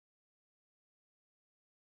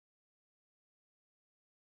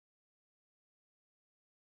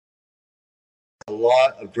a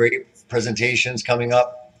lot of great presentations coming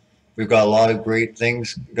up. We've got a lot of great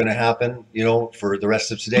things going to happen, you know, for the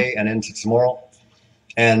rest of today and into tomorrow.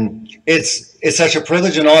 And it's such a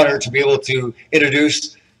privilege and honor to be able to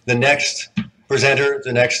introduce the next presenter,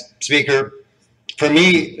 the next speaker. For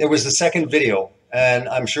me, it was the second video, and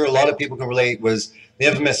I'm sure a lot of people can relate, was the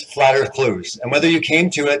infamous Flat Earth Clues. And whether you came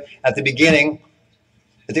to it at the beginning,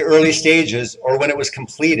 at the early stages, or when it was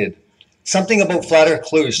completed, something about Flat Earth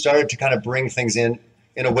Clues started to kind of bring things in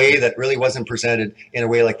a way that really wasn't presented in a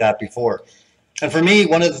way like that before. And for me,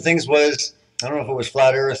 one of the things was, I don't know if it was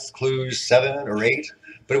Flat Earth Clues 7 or 8,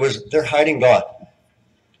 but it was they're hiding God.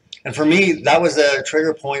 And for me, that was a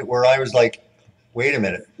trigger point where I was like, wait a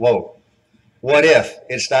minute, whoa, what if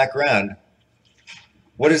it's that grand?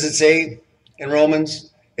 What does it say in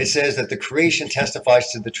Romans? It says that the creation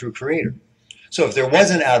testifies to the true creator. So if there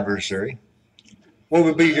was an adversary, what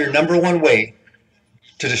would be your number one way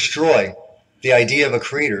to destroy the idea of a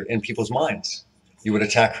creator in people's minds? You would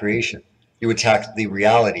attack creation. You would attack the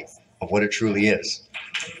reality of what it truly is.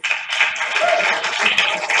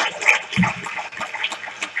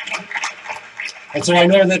 And so I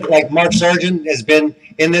know that, like, Mark Sargent has been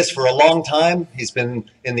in this for a long time. He's been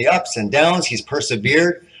in the ups and downs. He's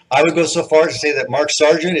persevered. I would go so far to say that Mark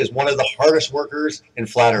Sargent is one of the hardest workers in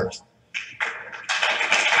Flat Earth.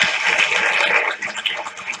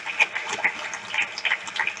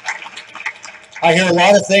 I hear a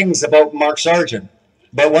lot of things about Mark Sargent,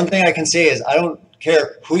 but one thing I can say is I don't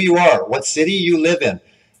care who you are, what city you live in,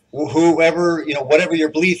 whoever, you know, whatever your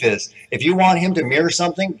belief is. If you want him to mirror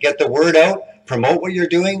something, get the word out, promote what you're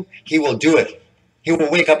doing, he will do it. He will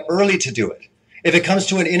wake up early to do it. If it comes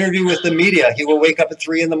to an interview with the media, he will wake up at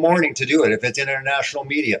 3 in the morning to do it. If it's international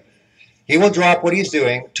media, he will drop what he's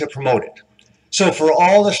doing to promote it. So for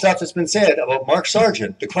all the stuff that's been said about Mark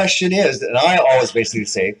Sargent, the question is, and I always basically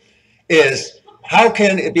say, is how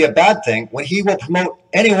can it be a bad thing when he will promote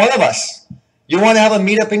any one of us? You want to have a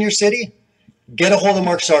meetup in your city? Get a hold of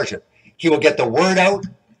Mark Sargent. He will get the word out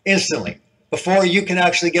instantly. Before you can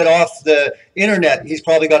actually get off the internet, he's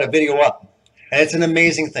probably got a video up. And it's an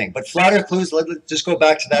amazing thing. But Flat Earth Clues, let's just go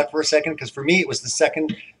back to that for a second, because for me, it was the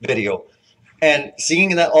second video. And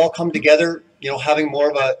seeing that all come together, you know, having more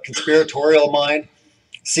of a conspiratorial mind,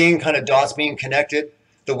 seeing kind of dots being connected,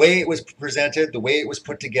 the way it was presented, the way it was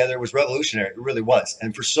put together was revolutionary. It really was.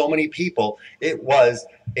 And for so many people, it was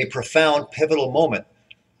a profound, pivotal moment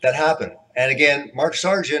that happened. And again, Mark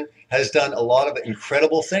Sargent has done a lot of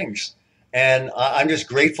incredible things. And I'm just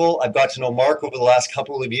grateful. I've got to know Mark over the last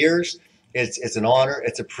couple of years. It's an honor.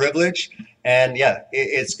 It's a privilege. And yeah,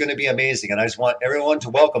 it's going to be amazing. And I just want everyone to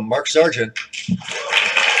welcome Mark Sargent.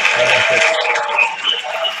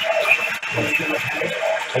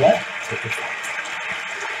 Hello?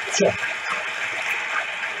 Sure.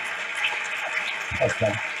 That's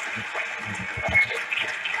fine.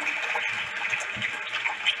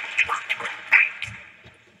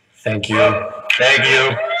 Thank you. Thank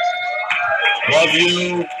you. Love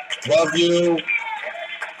you. Love you.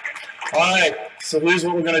 All right. So here's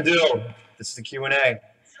what we're going to do. This is the Q&A.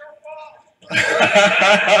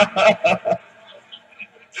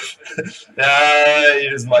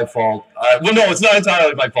 It is my fault. Well, no, it's not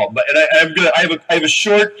entirely my fault. But I have a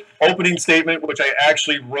short opening statement, which I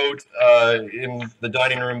actually wrote in the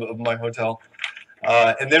dining room of my hotel.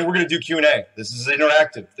 And then we're going to do Q&A. This is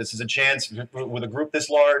interactive. This is a chance with a group this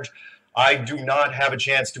large. I do not have a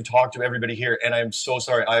chance to talk to everybody here, and I'm so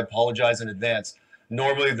sorry. I apologize in advance.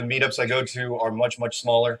 Normally, the meetups I go to are much, much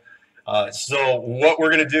smaller. So what we're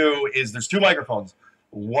going to do is there's 2 microphones,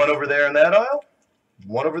 one over there in that aisle,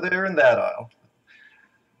 one over there in that aisle.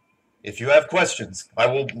 If you have questions, I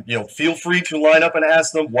will, feel free to line up and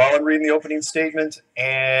ask them while I'm reading the opening statement.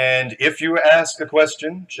 And if you ask a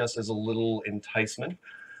question, just as a little enticement,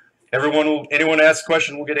 anyone asks a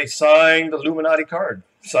question will get a signed Illuminati card,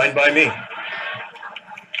 signed by me.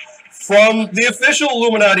 From the official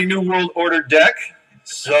Illuminati New World Order deck.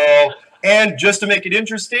 So, and just to make it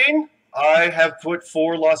interesting, I have put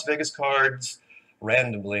 4 Las Vegas cards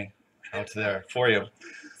randomly out there for you.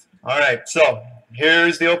 All right, so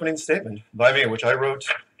here's the opening statement by me, which I wrote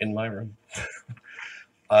in my room.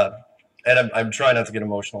 And I'm trying not to get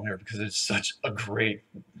emotional here because it's such a great,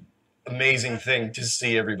 amazing thing to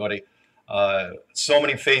see everybody. So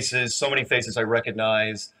many faces I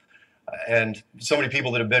recognize, and so many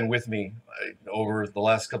people that have been with me over the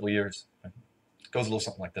last couple of years. It goes a little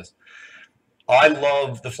something like this. I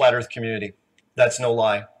love the Flat Earth community. That's no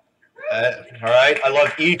lie. All right? I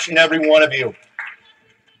love each and every one of you.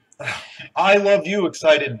 I love you,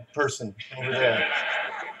 excited person over there.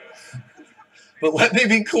 But let me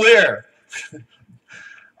be clear.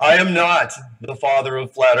 I am not the father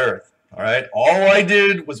of flat Earth. All right. All I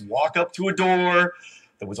did was walk up to a door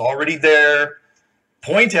that was already there,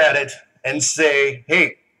 point at it, and say,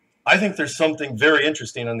 hey, I think there's something very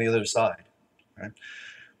interesting on the other side. Right?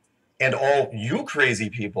 And all you crazy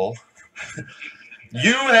people,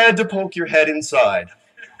 you had to poke your head inside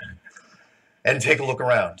and take a look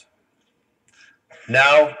around.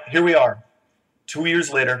 Now, here we are, 2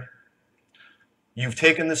 years later. You've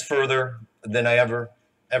taken this further than I ever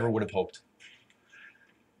would have hoped.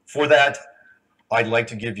 For that, I'd like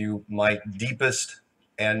to give you my deepest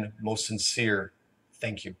and most sincere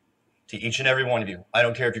thank you to each and every one of you. I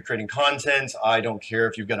don't care if you're creating content. I don't care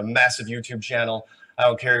if you've got a massive YouTube channel. I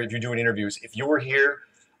don't care if you're doing interviews. If you were here,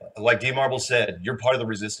 like D. Marble said, you're part of the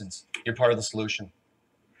resistance. You're part of the solution.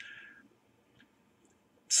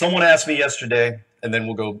 Someone asked me yesterday, and then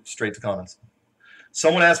we'll go straight to comments.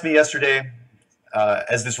 Someone asked me yesterday,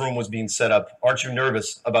 as this room was being set up, aren't you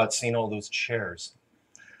nervous about seeing all those chairs?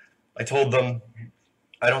 I told them,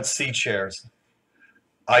 I don't see chairs.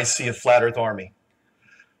 I see a flat Earth army.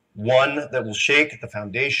 One that will shake the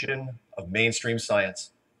foundation of mainstream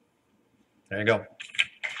science. There you go.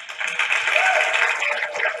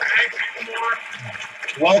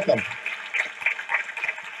 Welcome.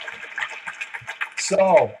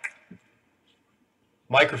 So,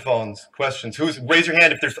 microphones, questions. Raise your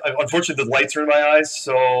hand if there's, unfortunately the lights are in my eyes,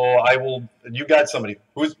 so you got somebody.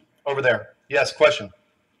 Who's over there? Yes, question.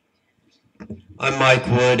 I'm Mike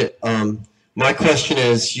Wood. My question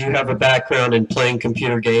is, you have a background in playing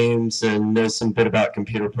computer games and know some bit about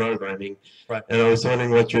computer programming. Right. And I was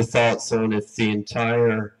wondering what your thoughts on if the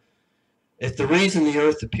reason the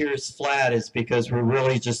Earth appears flat is because we're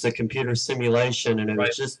really just a computer simulation and it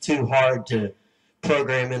was just too hard to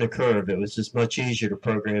program in a curve. It was just much easier to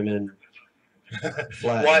program in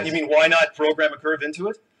flat. Why, you mean why not program a curve into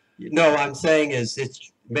it? No, I'm saying is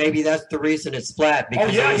maybe that's the reason it's flat,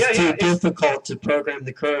 because it was too difficult to program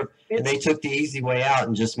the curve, and they took the easy way out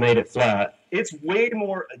and just made it flat. It's way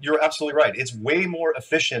more, you're absolutely right. It's way more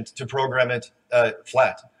efficient to program it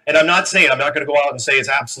flat. And I'm not going to go out and say it's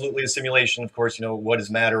absolutely a simulation. Of course, you know, what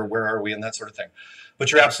is matter, where are we, and that sort of thing.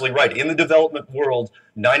 But you're absolutely right. In the development world,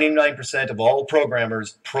 99% of all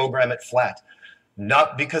programmers program it flat.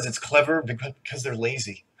 Not because it's clever, but because they're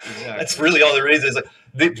lazy. Exactly. That's really all there is.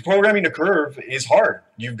 The programming a curve is hard.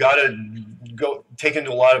 You've got to go take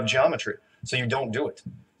into a lot of geometry, so you don't do it.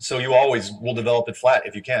 So you always will develop it flat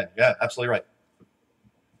if you can. Yeah, absolutely right.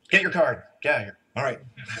 Get your card. Get out of here. All right.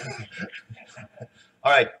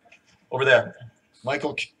 All right. Over there.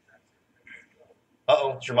 Michael.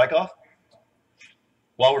 Uh-oh. Is your mic off?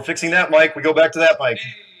 While we're fixing that mic, we go back to that mic.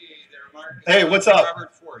 Hey there, Mark. Hey, what's up?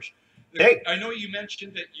 Robert Forsch. Hey. I know you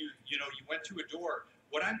mentioned that you went to a door.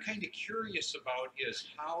 What I'm kind of curious about is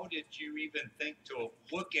how did you even think to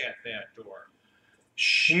look at that door?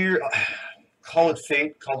 Call it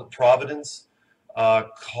fate, call it providence,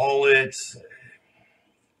 call it.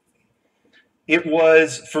 It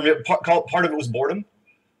was, for me, part of it was boredom.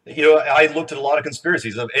 You know, I looked at a lot of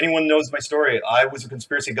conspiracies. If anyone knows my story, I was a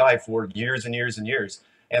conspiracy guy for years and years and years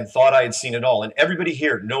and thought I had seen it all. And everybody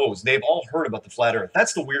here knows, they've all heard about the flat Earth.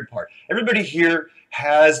 That's the weird part. Everybody here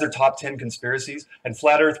has their top 10 conspiracies, and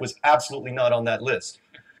flat Earth was absolutely not on that list.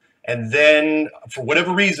 And then, for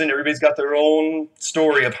whatever reason, everybody's got their own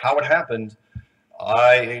story of how it happened.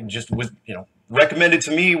 I just was, recommended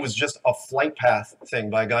to me was just a flight path thing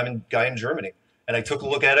by a guy in Germany. And I took a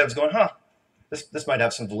look at it, I was going, this might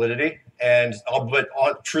have some validity. And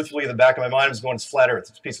truthfully, in the back of my mind, I was going, it's flat Earth.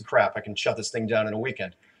 It's a piece of crap. I can shut this thing down in a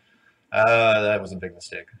weekend. That was a big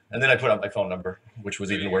mistake. And then I put out my phone number, which was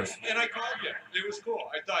even worse. And I called you. It was cool.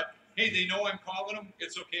 I thought, hey, they know I'm calling them.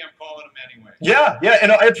 It's okay. I'm calling them anyway. Yeah.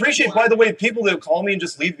 And I appreciate, by the way, people that call me and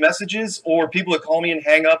just leave messages, or people that call me and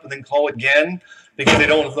hang up and then call again because they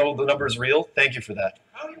don't know the number is real. Thank you for that.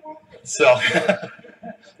 So,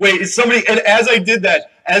 wait, is somebody, and as I did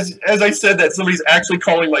that, as I said that, somebody's actually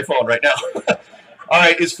calling my phone right now. All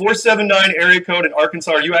right, is 479 area code in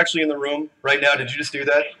Arkansas? Are you actually in the room right now? Did you just do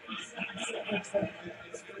that?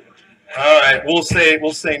 All right, we'll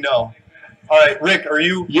say no. All right, Rick, are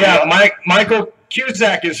you? Yeah, Michael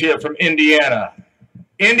Cusack is here from Indiana.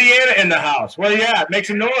 Indiana in the house. Where you at? Make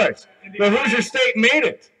some noise. The Hoosier State made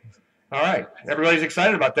it. All right, everybody's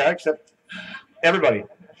excited about that, except everybody.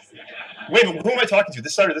 Wait, but who am I talking to?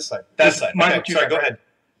 This side or this side? That side. Michael Cusack, go ahead.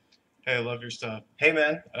 Hey, I love your stuff. Hey,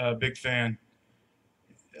 man. Big fan.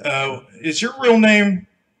 Is your real name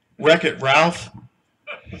Wreck-It Ralph?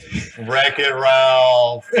 Wreck-It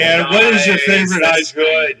Ralph. And nice. what is your favorite That's ice cream?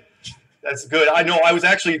 good. That's good. I know. I was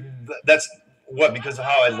actually. That's what, because of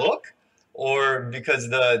how I look, or because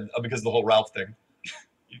the whole Ralph thing.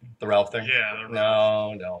 The Ralph thing? Yeah.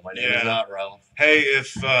 No, my name is not Ralph. Hey,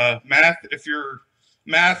 if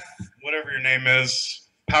Math, whatever your name is,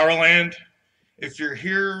 Powerland, if you're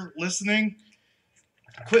here listening,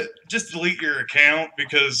 just delete your account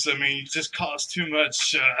because I mean, you just cost too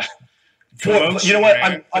much. Promotion, you know what?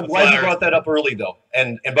 man, I'm glad you brought that up early, though.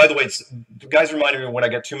 And by the way, guys, reminded me when I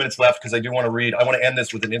got 2 minutes left because I do want to read. I want to end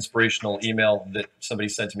this with an inspirational email that somebody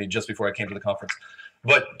sent to me just before I came to the conference.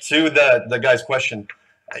 But to the guy's question,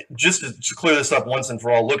 just to clear this up once and for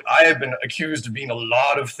all, look, I have been accused of being a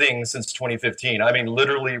lot of things since 2015. I mean,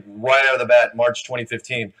 literally right out of the bat, March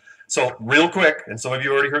 2015. So real quick, and some of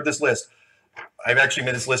you already heard this list. I've actually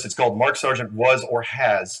made this list. It's called Mark Sargent Was or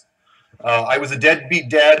Has. I was a deadbeat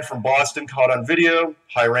dad from Boston, caught on video,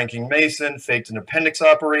 high-ranking Mason, faked an appendix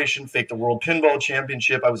operation, faked a world pinball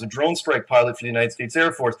championship. I was a drone strike pilot for the United States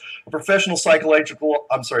Air Force, a professional psychological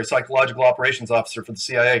operations officer for the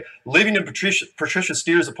CIA, living in Patricia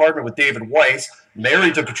Steer's apartment with David Weiss,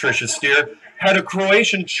 married to Patricia Steer, had a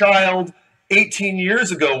Croatian child 18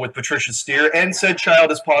 years ago with Patricia Steer, and said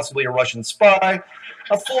child is possibly a Russian spy,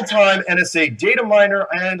 a full-time NSA data miner,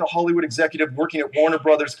 and a Hollywood executive working at Warner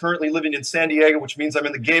Brothers, currently living in San Diego, which means I'm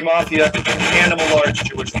in the gay mafia, and I'm a large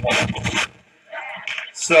Jewish woman.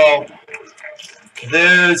 So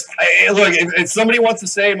there's, look, if somebody wants to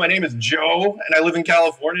say my name is Joe and I live in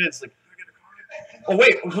California, it's like, oh,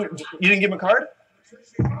 wait, you didn't give him a card?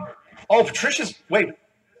 Oh, Patricia's, wait,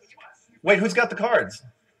 who's got the cards?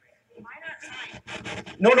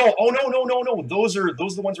 No, no. Those are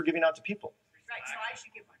the ones we're giving out to people. Right, so I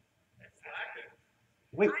should give one.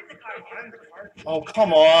 Wait. I'm the card. Oh,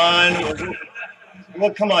 come on.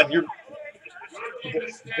 Look, come on. You gotta let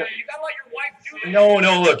your wife do. No.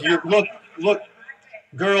 Look.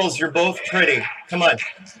 Girls, you're both pretty. Come on.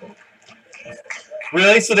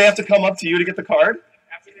 Really? So they have to come up to you to get the card?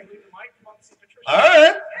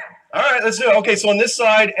 All right, let's do it. Okay, so on this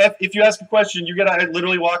side, if you ask a question, you gotta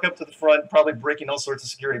literally walk up to the front, probably breaking all sorts of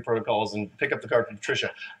security protocols, and pick up the card from Patricia.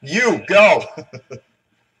 You go.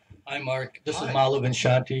 Hi, Mark. This is Malu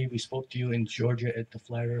Vinshanti. We spoke to you in Georgia at the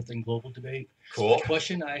Flat Earth and Global Debate. Cool. The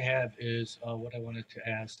question I have is what I wanted to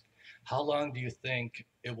ask. How long do you think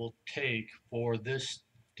it will take for this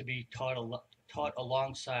to be taught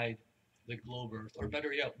alongside the globe Earth? Or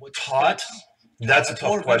better yet, what taught? Steps, that's a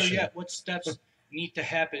tough question. Better yet, what steps need to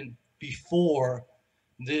happen before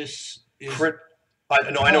this is... I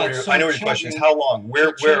know what your question is. How long?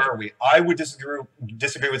 Where are we? I would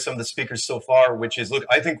disagree with some of the speakers so far, which is, look,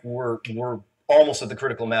 I think we're almost at the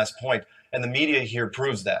critical mass point, and the media here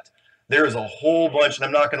proves that. There is a whole bunch, and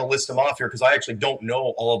I'm not going to list them off here because I actually don't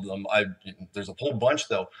know all of them. There's a whole bunch,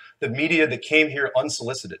 though. The media that came here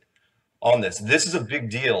unsolicited on this. This is a big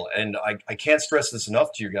deal, and I can't stress this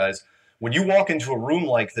enough to you guys. When you walk into a room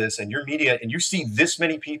like this and you're media and you see this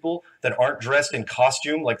many people that aren't dressed in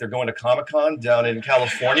costume like they're going to Comic-Con down in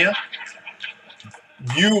California,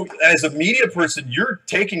 you, as a media person, you're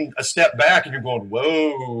taking a step back and you're going,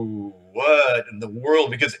 whoa, what in the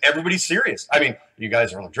world? Because everybody's serious. I mean, you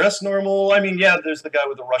guys are all dressed normal. I mean, yeah, there's the guy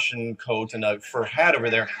with a Russian coat and a fur hat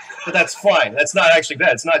over there, but that's fine. That's not actually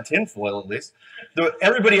bad. It's not tinfoil, at least.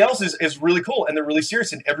 Everybody else is really cool and they're really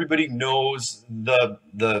serious, and everybody knows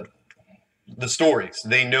the stories.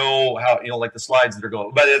 They know how, like the slides that are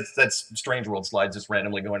going, but that's Strange World slides just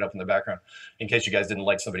randomly going up in the background in case you guys didn't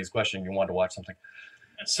like somebody's question, you wanted to watch something.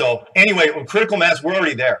 So anyway, critical mass, we're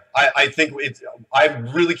already there. I think I'm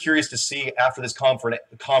really curious to see after this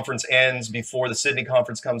conference ends, before the Sydney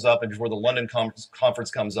conference comes up and before the London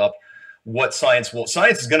conference comes up, what science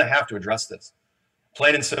is going to have to address this.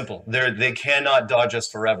 Plain and simple. They cannot dodge us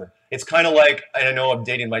forever. It's kind of like, I know I'm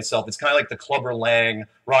dating myself, it's kind of like the Clubber Lang,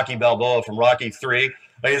 Rocky Balboa from Rocky 3.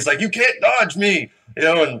 Like, it's like, you can't dodge me,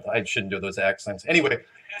 and I shouldn't do those accents. Anyway,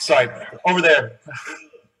 sorry, over there.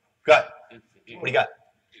 What do you got?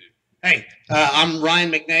 Hey, I'm Ryan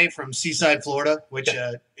McNay from Seaside, Florida, which,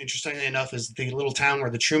 interestingly enough, is the little town where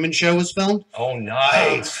the Truman Show was filmed. Oh,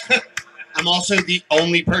 nice. I'm also the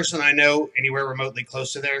only person I know anywhere remotely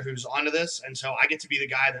close to there who's onto this, and so I get to be the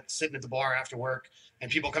guy that's sitting at the bar after work, and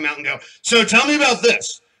people come out and go, so tell me about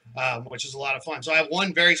this, which is a lot of fun. So I have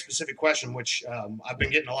one very specific question, which I've been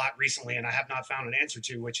getting a lot recently, and I have not found an answer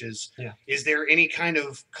to, which is, is there any kind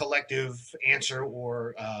of collective answer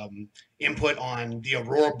or input on the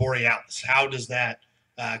Aurora Borealis? How does that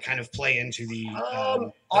kind of play into the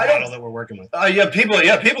model that we're working with?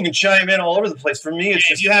 People can chime in all over the place. For me,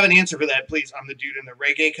 it's if you have an answer for that, please. I'm the dude in the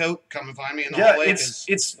reggae coat. Come and find me in the hallway. It's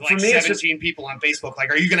like for me. 17 people on Facebook.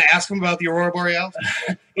 Like, are you going to ask them about the Aurora Borealis?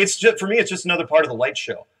 It's just, for me, it's just another part of the light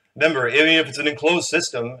show. Remember, even if it's an enclosed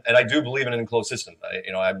system, and I do believe in an enclosed system.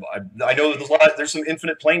 I know there's some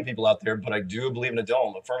infinite plane people out there, but I do believe in a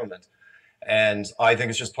dome, a firmament. And I think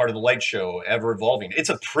it's just part of the light show, ever evolving. It's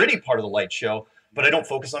a pretty part of the light show, but I don't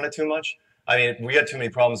focus on it too much. I mean, we got too many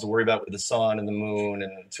problems to worry about with the sun and the moon,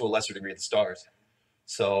 and to a lesser degree, the stars.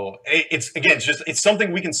 So it's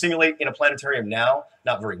something we can simulate in a planetarium now,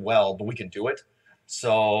 not very well, but we can do it.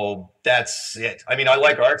 So that's it. I mean, I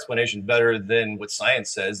like our explanation better than what science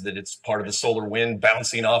says, that it's part of the solar wind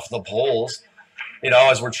bouncing off the poles.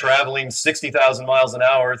 As we're traveling 60,000 miles an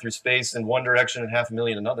hour through space in one direction and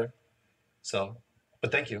 500,000 another. So,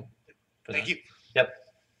 but thank you. Thank you. Yep.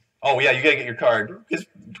 Oh yeah, you gotta get your card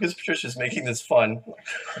because Patricia's making this fun.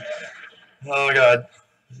 Oh God,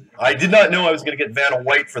 I did not know I was gonna get Vanna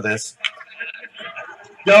White for this.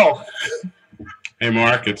 Go. Hey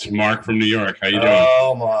Mark, it's Mark from New York. How you doing?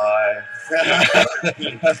 Oh my.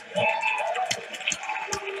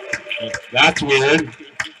 That's weird.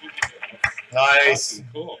 Nice.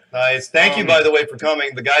 Cool. Nice. Thank you, by the way, for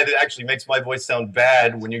coming. The guy that actually makes my voice sound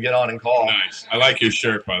bad when you get on and call. Nice. I like your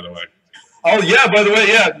shirt, by the way. Oh yeah, by the way,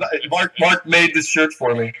 yeah. Mark made this shirt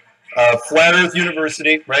for me. Flat Earth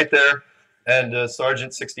University, right there, and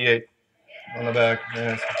Sargent 68 on the back.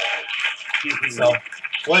 Yes. So,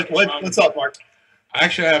 what's up, Mark? I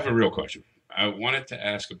actually have a real question. I wanted to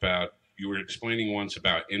ask about, you were explaining once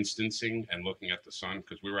about instancing and looking at the sun,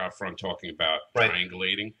 because we were out front talking about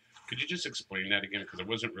triangulating. Could you just explain that again? Because it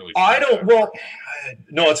wasn't really.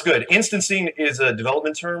 No, it's good. Instancing is a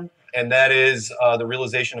development term, and that is the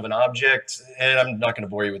realization of an object. And I'm not going to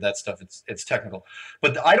bore you with that stuff. It's technical.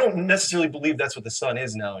 But I don't necessarily believe that's what the sun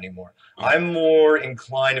is now anymore. I'm more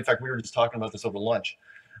inclined, in fact, we were just talking about this over lunch,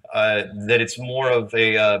 that it's more of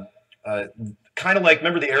a kind of like,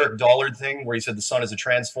 remember the Eric Dollard thing where he said the sun is a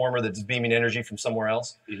transformer that's beaming energy from somewhere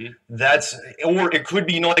else? Mm-hmm. Or it could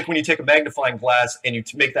be, like when you take a magnifying glass and you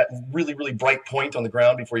make that really, really bright point on the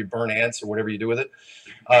ground before you burn ants or whatever you do with it.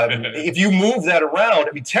 If you move that around,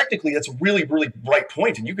 I mean, technically that's a really, really bright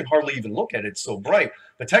point and you can hardly even look at it. It's so bright,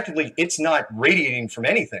 but technically it's not radiating from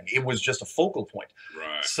anything. It was just a focal point.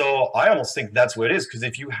 Right. So I almost think that's what it is, because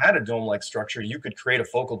if you had a dome-like structure, you could create a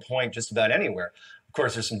focal point just about anywhere. Of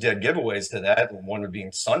course, there's some dead giveaways to that. One would be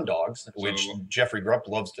sundogs, which Jeffrey Grupp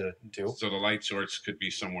loves to do. So the light source could be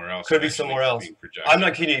somewhere else. Could be somewhere else. I'm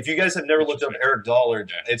not kidding. If you guys have never looked up Eric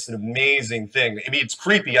Dollard, it's an amazing thing. I mean, it's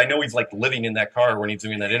creepy. I know he's like living in that car when he's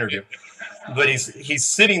doing that interview, but he's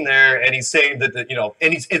sitting there and he's saying that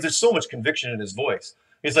and there's so much conviction in his voice.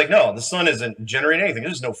 He's like, no, the sun isn't generating anything.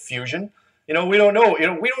 There's no fusion. We don't know. We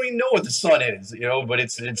don't even know what the sun is. But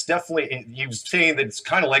it's definitely. He was saying that it's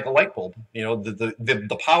kind of like a light bulb.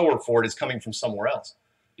 The power for it is coming from somewhere else.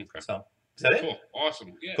 Okay. So is that cool. it?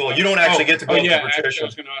 Awesome. Yeah. Cool. You don't actually get to go. Yeah. Actually, I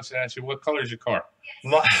was going to also ask you, what color is your car?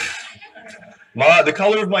 The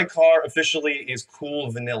color of my car officially is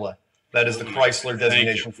cool vanilla. That is the Chrysler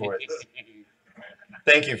designation for it.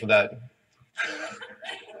 Thank you for that.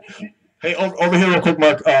 Hey, over here real quick,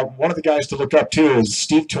 Mark. One of the guys to look up too is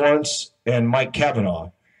Steve Torrance and Mike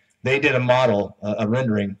Cavanaugh. They did a model, a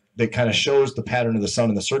rendering that kind of shows the pattern of the sun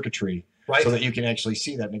and the circuitry, so that you can actually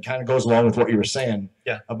see that. And it kind of goes along with what you were saying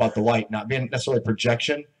about the light not being necessarily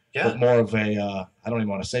projection, but more of a, I don't even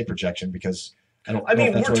want to say projection because I don't know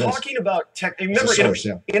if that's we're talking about tech. Remember,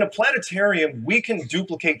 in a planetarium, we can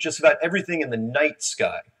duplicate just about everything in the night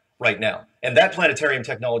sky right now. And that planetarium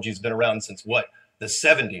technology has been around since what? The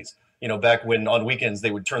 70s. Back when on weekends they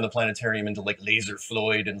would turn the planetarium into like Laser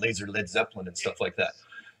Floyd and Laser Led Zeppelin and stuff like that.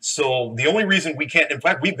 So the only reason we can't, in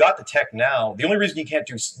fact, we've got the tech now. The only reason you can't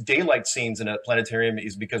do daylight scenes in a planetarium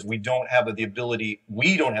is because we don't have the ability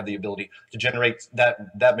to generate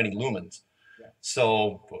that many lumens. Yeah.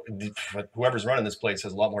 So whoever's running this place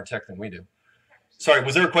has a lot more tech than we do. Sorry,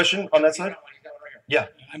 was there a question on that side? Yeah.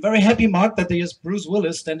 I'm very happy, Mark, that there's Bruce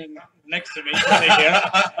Willis standing next to me.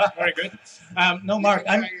 Very good. No, Mark,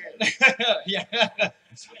 I'm... yeah.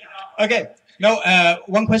 Okay. No,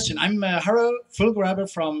 one question. I'm Harro Fulgraber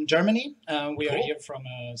from Germany. We are here from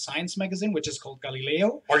a science magazine, which is called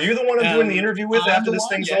Galileo. Are you the one I'm doing the interview with after this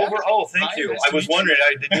thing's over? Oh, thank you. I was wondering.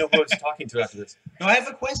 I didn't know who I was talking to after this. No, I have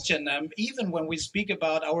a question. Even when we speak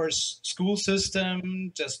about our school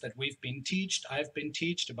system, just that I've been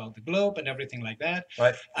taught about the globe and everything like that.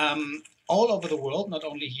 Right. All over the world, not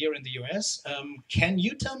only here in the US. Can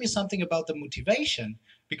you tell me something about the motivation?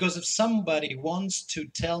 Because if somebody wants to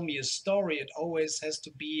tell me a story, it always has to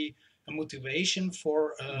be a motivation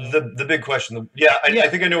for the big question. I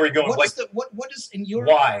think I know where you're going. What is in your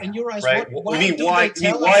eyes? Right? Why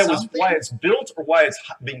it's built or why it's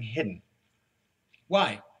being hidden?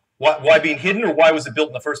 Why? Why being hidden, or why was it built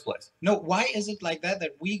in the first place? No, why is it like that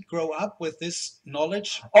we grow up with this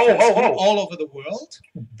knowledge Oh. all over the world?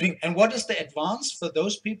 Be- And what is the advance for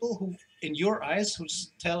those people who, in your eyes, who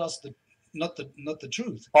tell us not the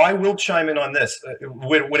truth? I will chime in on this.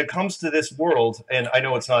 When it comes to this world, and I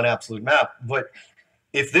know it's not an absolute map, but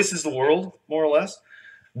if this is the world, more or less,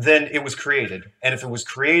 then it was created. And if it was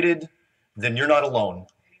created, then you're not alone.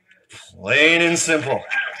 Plain and simple.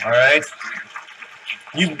 All right?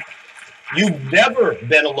 You've never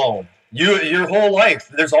been alone. Your whole life,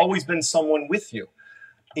 there's always been someone with you.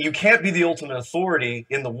 You can't be the ultimate authority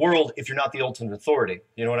in the world if you're not the ultimate authority.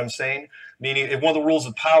 You know what I'm saying? Meaning, one of the rules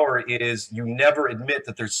of power is you never admit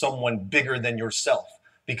that there's someone bigger than yourself,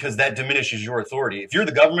 because that diminishes your authority. If you're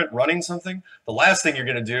the government running something, the last thing you're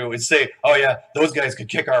going to do is say, oh yeah, those guys could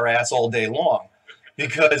kick our ass all day long.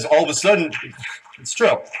 Because all of a sudden, it's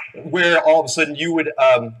true, where all of a sudden you would,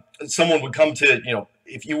 someone would come to,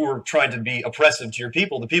 if you were trying to be oppressive to your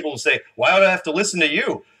people, the people would say, why would I have to listen to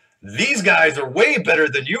you? These guys are way better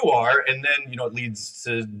than you are. And then, it leads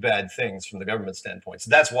to bad things from the government standpoint. So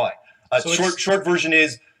that's why. Short version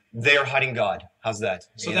is they are hiding God. How's that?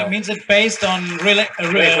 So that means it's based on wait,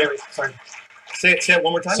 sorry. Say it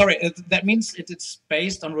one more time. Sorry, that means it's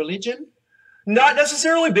based on religion? Not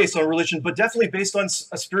necessarily based on religion, but definitely based on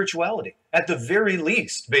a spirituality. At the very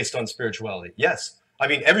least, based on spirituality. Yes. I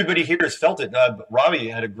mean, everybody here has felt it. Robbie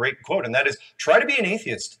had a great quote, and that is, try to be an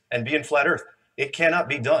atheist and be in flat earth. It cannot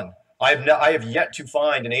be done. I have yet to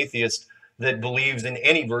find an atheist that believes in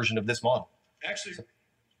any version of this model. Actually,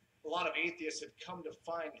 a lot of atheists have come to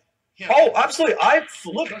find him. Oh, absolutely.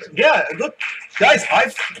 Look, guys,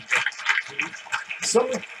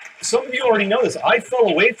 some of you already know this. I fell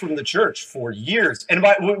away from the church for years. And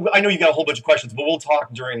I know you got a whole bunch of questions, but we'll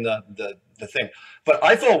talk during the thing. But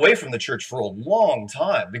I fell away from the church for a long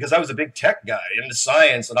time because I was a big tech guy into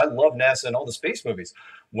science, and I love NASA and all the space movies.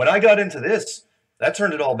 When I got into this, that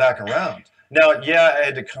turned it all back around. Now, yeah, I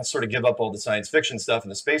had to sort of give up all the science fiction stuff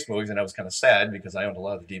and the space movies, and I was kind of sad because I owned a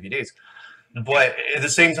lot of the DVDs. But at the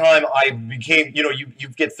same time, I became, you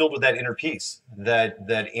get filled with that inner peace,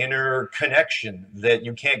 that inner connection that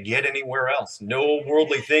you can't get anywhere else. No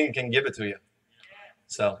worldly thing can give it to you.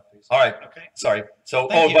 So, all right. Okay. Sorry. So,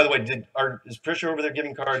 by the way, is Prisha over there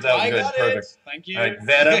giving cards out? Good. Perfect. Thank you. All right,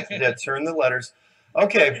 Vanna, turn the letters.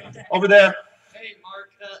 Okay, over there. Hey, Mark,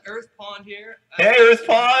 Earth Pond here. Hey, Earth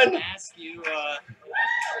Pond. Ask you,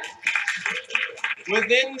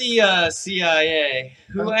 within the CIA,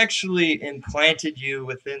 who actually implanted you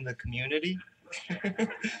within the community?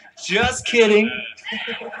 Just kidding.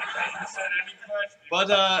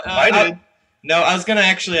 But I did. No, I was gonna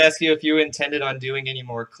actually ask you if you intended on doing any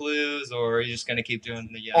more clues, or are you just gonna keep doing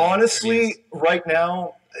the? Honestly, interviews? right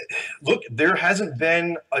now, look, there hasn't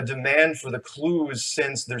been a demand for the clues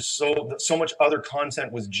since there's so much other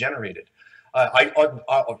content was generated.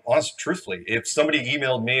 Honestly, truthfully, if somebody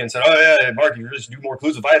emailed me and said, "Oh yeah, Mark, you just do more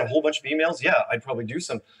clues," if I had a whole bunch of emails, yeah, I'd probably do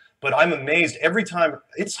some. But I'm amazed every time.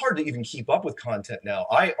 It's hard to even keep up with content now.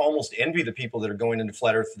 I almost envy the people that are going into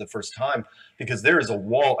Flat Earth for the first time, because there is a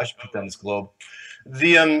wall. I should put down this globe.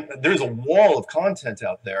 There's a wall of content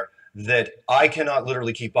out there that I cannot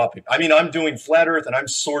literally keep up with. I mean, I'm doing Flat Earth and I'm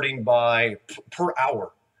sorting by per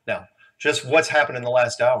hour now, just what's happened in the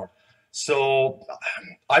last hour. So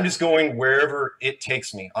I'm just going wherever it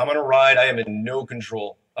takes me. I'm on a ride. I am in no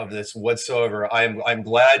control of this whatsoever. I'm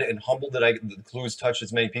glad and humbled that the clues touched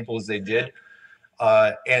as many people as they did,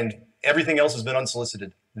 and everything else has been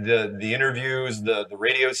unsolicited. The interviews, the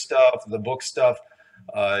radio stuff, the book stuff,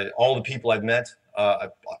 all the people I've met.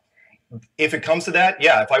 If it comes to that,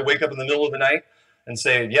 yeah. If I wake up in the middle of the night and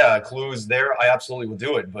say, yeah, clues there, I absolutely will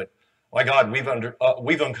do it. But my God,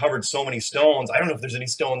 we've uncovered so many stones. I don't know if there's any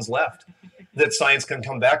stones left that science can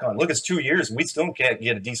come back on. Look, it's 2 years. We still can't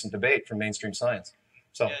get a decent debate from mainstream science.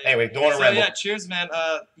 So anyway, don't want to ramble. Yeah, cheers, man.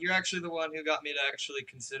 You're actually the one who got me to actually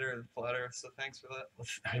consider Flat Earth, so thanks for that.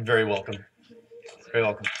 You're very welcome. Very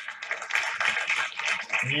welcome.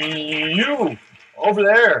 You over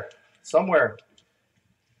there somewhere.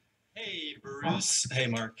 Hey, Bruce. Hey,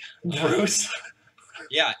 Mark. Bruce.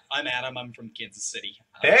 Yeah, I'm Adam. I'm from Kansas City.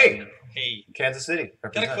 Hey. Hey. Kansas City.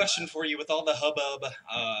 Got a question for you with all the hubbub,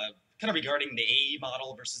 kind of regarding the AE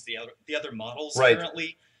model versus the other models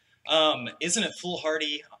currently. Isn't it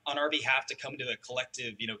foolhardy on our behalf to come to a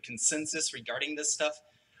collective, consensus regarding this stuff,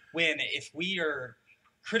 when if we are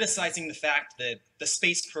criticizing the fact that the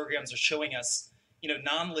space programs are showing us,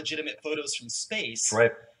 non-legitimate photos from space,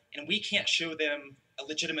 right, and we can't show them a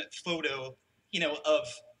legitimate photo,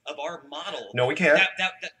 of our model? No, we can't.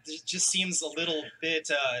 That just seems a little bit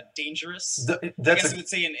dangerous. That's I guess I would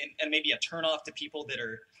say, and maybe a turnoff to people that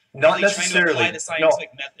are Not really trying to necessarily. apply the scientific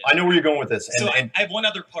method. I know where you're going with this. So And I have one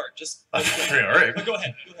other part. Just all right. But go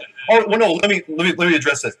ahead. Go ahead. Oh well, no. Let me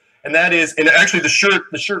address this. And that is, and actually, the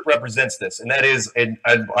shirt represents this. And that is, and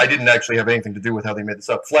I didn't actually have anything to do with how they made this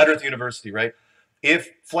up. Flat Earth University, right?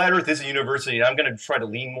 If Flat Earth is a university, and I'm going to try to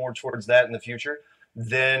lean more towards that in the future,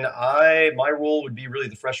 then my role would be really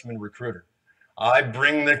the freshman recruiter. I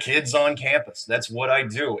bring the kids on campus. That's what I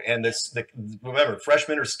do. And remember,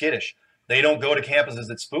 freshmen are skittish. They don't go to campuses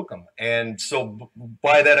that spook them. And so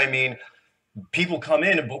by that I mean, people come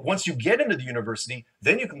in, but once you get into the university,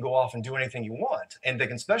 then you can go off and do anything you want, and they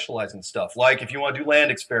can specialize in stuff. Like if you want to do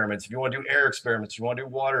land experiments, if you want to do air experiments, you want to do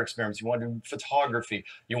water experiments, you want to do photography,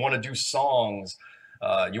 you want to do songs,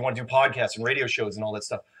 you want to do podcasts and radio shows and all that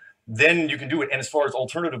stuff, then you can do it. And as far as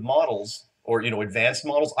alternative models or advanced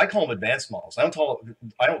models, I call them advanced models. I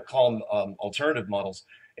don't call them alternative models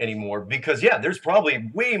anymore, because yeah, there's probably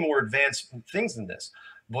way more advanced things than this.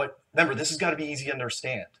 But remember, this has got to be easy to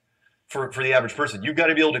understand. For the average person, you've got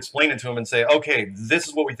to be able to explain it to them and say, okay, this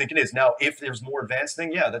is what we think it is. Now, if there's more advanced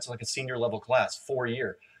thing, yeah, that's like a senior level class,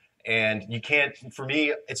 4-year. And you can't, for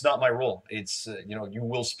me, it's not my role. It's, you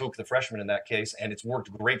will spook the freshmen in that case, and it's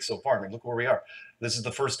worked great so far. I mean, look where we are. This is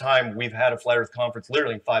the first time we've had a Flat Earth conference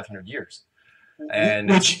literally in 500 years. And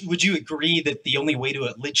would you agree that the only way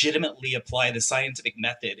to legitimately apply the scientific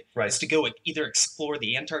method is to go either explore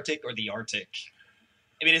the Antarctic or the Arctic?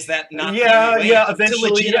 I mean, is that not the only way eventually,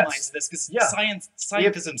 to legitimize yes. this? Because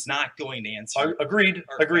scientism's not going to answer Agreed.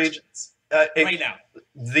 questions right now.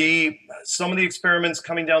 Some of the experiments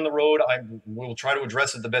coming down the road, we'll try to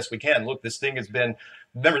address it the best we can. Look, this thing has been,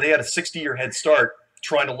 remember, they had a 60-year head start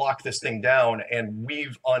trying to lock this thing down, and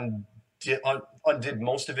we've undid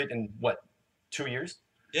most of it in, 2 years?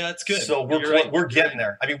 Yeah, that's good. So we're getting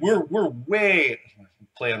there. I mean, we're way,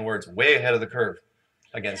 play on words, way ahead of the curve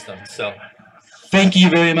against them. So thank you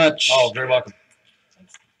very much. Oh, very welcome.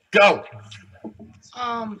 Go.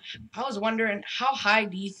 I was wondering, how high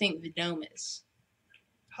do you think the dome is?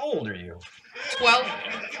 How old are you? 12.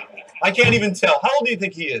 I can't even tell. How old do you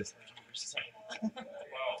think he is?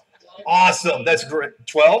 Awesome. That's great.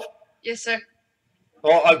 12? Yes, sir.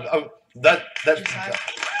 Oh, that's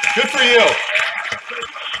good for you.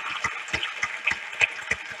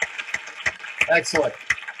 Excellent.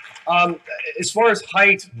 As far as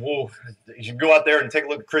height, you should go out there and take a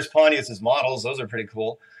look at Chris Pontius's models. Those are pretty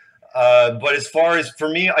cool. But as far as, for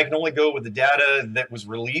me, I can only go with the data that was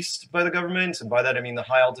released by the government. And by that, I mean the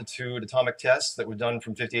high altitude atomic tests that were done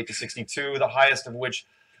from 58 to 62, the highest of which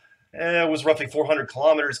was roughly 400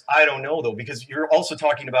 kilometers. I don't know, though, because you're also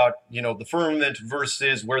talking about, the firmament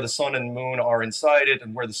versus where the sun and moon are inside it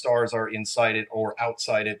and where the stars are inside it or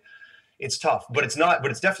outside it. It's tough, but it's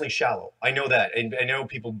definitely shallow. I know that. And I know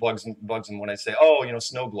people bugs them when I say, oh,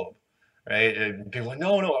 snow globe, right? And people are like,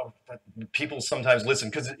 no. But people sometimes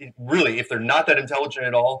listen because really, if they're not that intelligent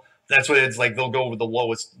at all, that's what it's like. They'll go with the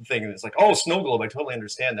lowest thing. And it's like, oh, snow globe. I totally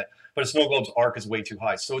understand that. But a snow globe's arc is way too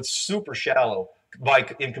high. So it's super shallow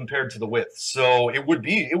compared to the width. So it would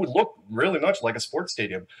look really much like a sports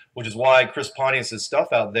stadium, which is why Chris Pontius's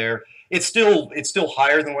stuff out there, it's still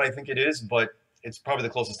higher than what I think it is, but it's probably the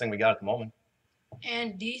closest thing we got at the moment.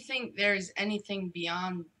 And do you think there's anything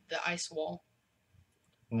beyond the ice wall?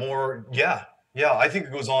 More, yeah. I think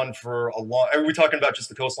it goes on for a long. Are we talking about just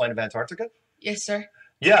the coastline of Antarctica? Yes, sir.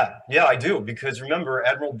 Yeah, I do. Because remember,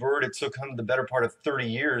 Admiral Byrd, it took him the better part of 30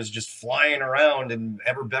 years just flying around in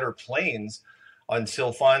ever better planes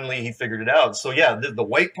until finally he figured it out. So yeah, the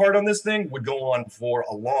white part on this thing would go on for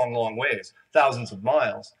a long, long ways, thousands of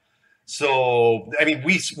miles. So, I mean,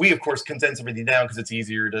 we of course condense everything down because it's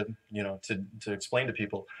easier to explain to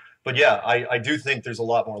people. But yeah, I do think there's a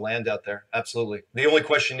lot more land out there. Absolutely. The only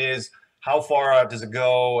question is, how far out does it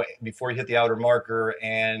go before you hit the outer marker,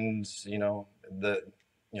 and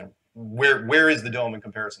where is the dome in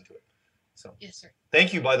comparison to it? So yes, sir.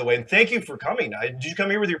 Thank you, by the way, and thank you for coming. Did you come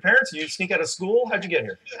here with your parents? Did you sneak out of school? How'd you get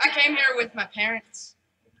here? I came here with my parents.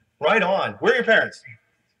 Right on. Where are your parents?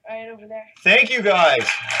 Right over there. Thank you, guys.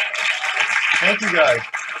 Thank you, guys.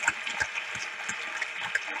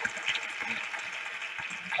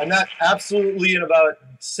 And that absolutely in about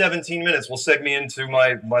 17 minutes will seg me into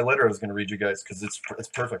my letter I was going to read you guys, because it's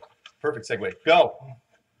perfect. Perfect segue. Go.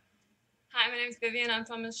 Hi, my name's Vivian. I'm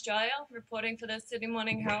from Australia, reporting for the Sydney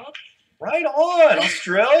Morning Herald. Right on,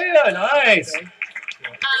 Australia. Nice.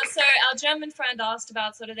 So our German friend asked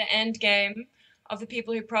about sort of the end game of the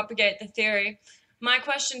people who propagate the theory. My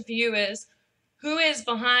question for you is, who is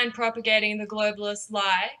behind propagating the globalist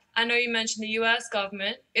lie? I know you mentioned the U.S.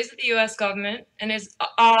 government. Is it the U.S. government? And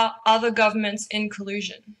are other governments in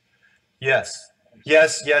collusion? Yes,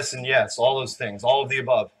 and yes. All those things. All of the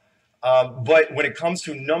above. But when it comes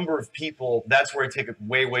to number of people, that's where I take it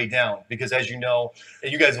way, way down. Because as you know,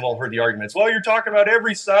 and you guys have all heard the arguments, well, you're talking about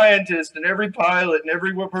every scientist and every pilot and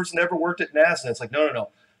every person ever worked at NASA. It's like, no.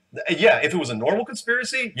 Yeah, if it was a normal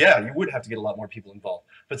conspiracy, yeah, you would have to get a lot more people involved.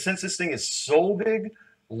 But since this thing is so big,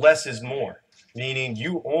 less is more. Meaning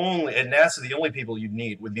you only, at NASA, the only people you'd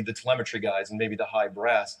need would be the telemetry guys and maybe the high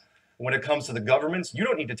brass. When it comes to the governments, you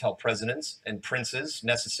don't need to tell presidents and princes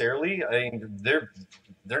necessarily. I mean, they're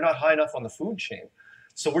not high enough on the food chain.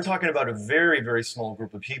 So we're talking about a very, very small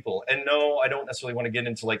group of people. And no, I don't necessarily want to get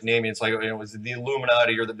into like naming. It's like, is it the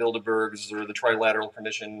Illuminati or the Bilderbergs or the Trilateral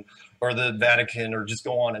Commission or the Vatican or just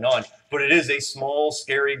go on and on. But it is a small,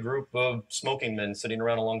 scary group of smoking men sitting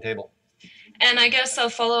around a long table. And I guess a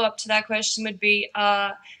follow-up to that question would be,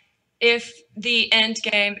 if the end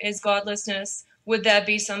game is godlessness, would there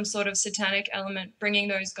be some sort of satanic element bringing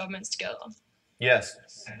those governments together? Yes.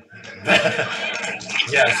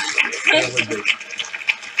 Yes, there would be.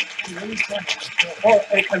 Oh,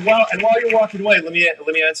 and while you're walking away, let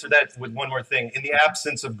me answer that with one more thing. In the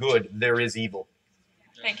absence of good, there is evil.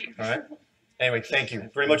 Thank you. All right. Anyway, thank you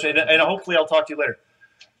very much, and hopefully I'll talk to you later.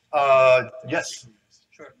 Yes.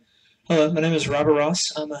 Sure. Hello, my name is Robert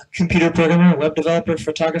Ross. I'm a computer programmer, web developer,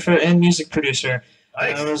 photographer, and music producer.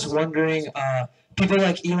 Nice. And I was wondering, people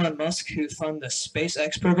like Elon Musk who fund the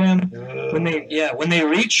SpaceX program, when they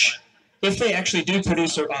reach. If they actually do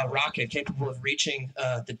produce a rocket capable of reaching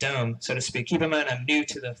the dome, so to speak, keep in mind I'm new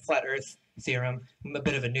to the flat Earth theorem. I'm a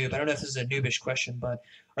bit of a noob. I don't know if this is a noobish question, but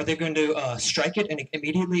are they going to strike it and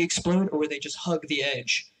immediately explode, or will they just hug the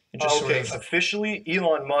edge? And just Okay, sort of... officially,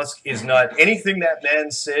 Elon Musk is not, anything that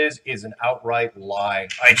man says is an outright lie.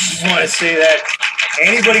 I just want to say that.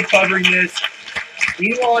 Anybody covering this,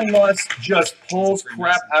 Elon Musk just pulls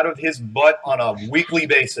crap out of his butt on a weekly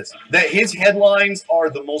basis. That his headlines are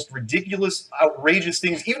the most ridiculous, outrageous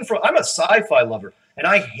things. Even from, I'm a sci-fi lover, and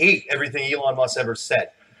I hate everything Elon Musk ever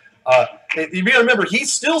said. You gotta remember,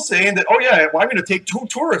 he's still saying that, oh yeah, well, I'm going to take 2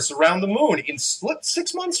 tourists around the moon in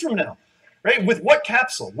 6 months from now, right? With what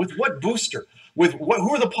capsule? With what booster? With what?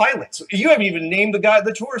 Who are the pilots? You haven't even named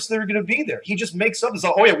the tourists that are going to be there. He just makes up,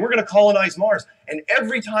 oh yeah, we're going to colonize Mars. And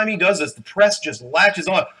every time he does this, the press just latches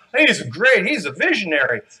on. Hey, he's great. He's a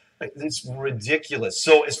visionary. Like, it's ridiculous.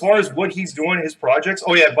 So as far as what he's doing, his projects,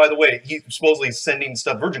 oh yeah, by the way, he's supposedly sending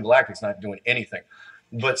stuff. Virgin Galactic's not doing anything.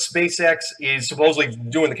 But SpaceX is supposedly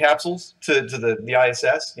doing the capsules to the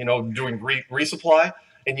ISS, doing resupply.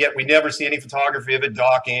 And yet we never see any photography of it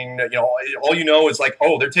docking. All you know is like,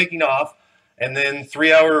 oh, they're taking off. And then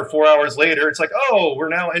 3 hours or 4 hours later, it's like, oh, we're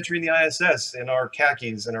now entering the ISS in our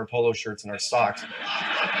khakis and our polo shirts and our socks.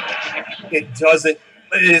 It doesn't,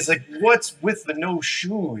 it's like, what's with the no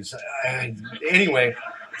shoes? Anyway,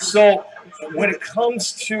 so when it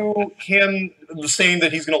comes to him saying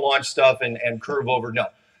that he's going to launch stuff and curve over, no.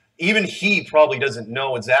 Even he probably doesn't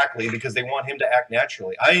know exactly because they want him to act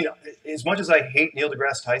naturally. As much as I hate Neil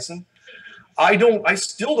deGrasse Tyson, I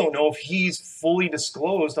still don't know if he's fully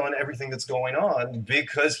disclosed on everything that's going on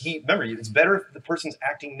because remember, it's better if the person's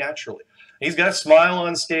acting naturally. He's got a smile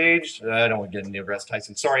on stage. I don't want to get into Neil deGrasse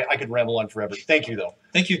Tyson. Sorry, I could ramble on forever. Thank you, though.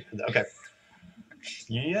 Thank you. Okay.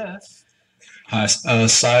 Yes. Hi,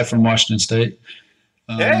 Cy from Washington State.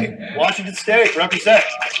 Hey, Washington State, represent.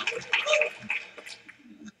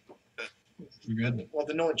 You good? Well,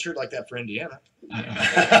 then no one cheered like that for Indiana.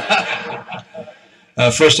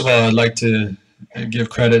 First of all, I'd like to give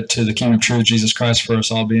credit to the King of Truth, Jesus Christ, for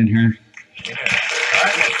us all being here.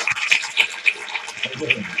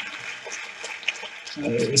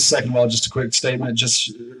 Second of all, just a quick statement,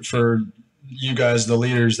 just for you guys, the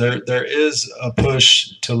leaders. There is a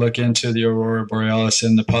push to look into the Aurora Borealis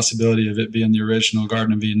and the possibility of it being the original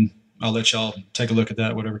Garden of Eden. I'll let y'all take a look at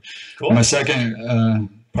that, whatever. Cool. My second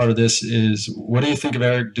part of this is, what do you think of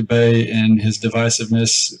Eric Dubay and his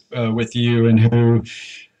divisiveness with you, and who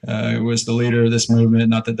was the leader of this movement?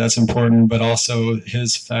 Not that that's important, but also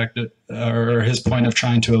his fact or his point of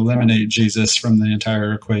trying to eliminate Jesus from the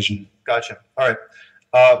entire equation. Gotcha. All right.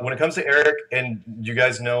 When it comes to Eric, and you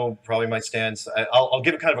guys know probably my stance, I'll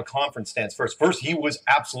give kind of a conference stance first. First, he was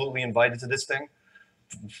absolutely invited to this thing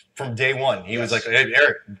from day one. He was like, hey,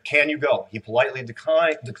 Eric, can you go? He politely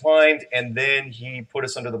declined, and then he put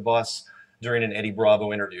us under the bus during an Eddie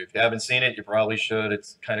Bravo interview. If you haven't seen it, you probably should.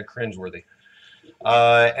 It's kind of cringeworthy.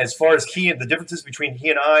 As far as the differences between he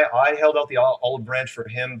and I held out the olive branch for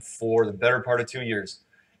him for the better part of 2 years.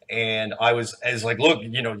 And I was like, look,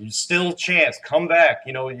 you still chance, come back.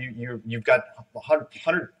 You've got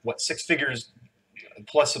 6 figures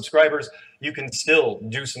plus subscribers. You can still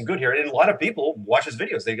do some good here. And a lot of people watch his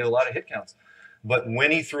videos. They get a lot of hit counts. But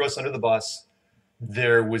when he threw us under the bus,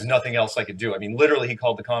 there was nothing else I could do. I mean, literally, he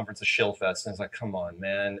called the conference a shill fest, and it's like, come on,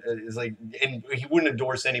 man. It's like, and he wouldn't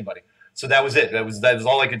endorse anybody. So that was it. That was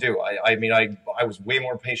all I could do. I mean, I was way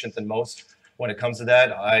more patient than most when it comes to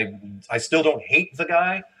that. I still don't hate the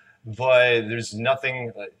guy, but there's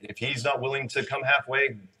nothing. If he's not willing to come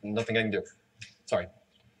halfway, nothing I can do. Sorry,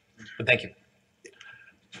 but thank you.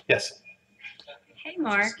 Yes. Hey,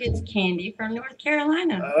 Mark, it's Candy from North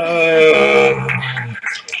Carolina.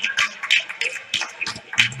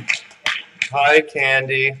 Hi,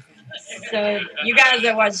 Candy. So you guys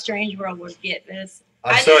that watch Strange World would get this.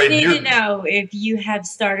 I'm sorry, just need to know if you have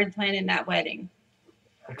started planning that wedding.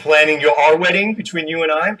 Planning our wedding between you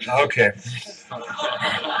and I? Okay.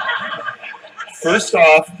 First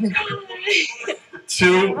off,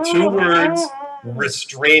 two words,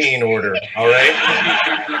 restraining order, all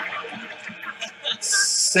right?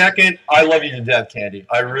 Second, I love you to death, Candy.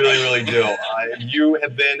 I really, really do. You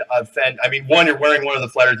have been a fan. I mean, one, you're wearing one of the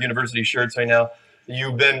Flat Earth University shirts right now.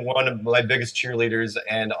 You've been one of my biggest cheerleaders,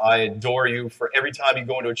 and I adore you for every time you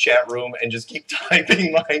go into a chat room and just keep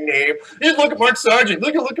typing my name. Hey, look at Mark Sargent.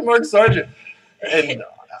 Look at Mark Sargent.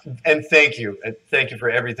 And thank you. Thank you for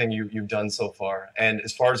everything you've done so far. And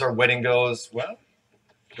as far as our wedding goes, well,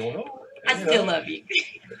 don't know. I still love you.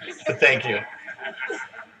 But thank you.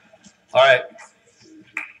 All right.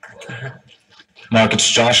 Mark, it's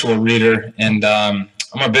Joshua Reeder, and I'm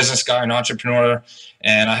a business guy, an entrepreneur,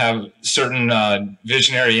 and I have certain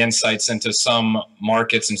visionary insights into some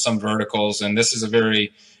markets and some verticals, and this is a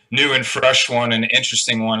very new and fresh one and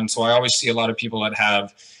interesting one, and so I always see a lot of people that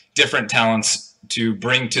have different talents to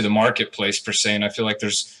bring to the marketplace, per se, and I feel like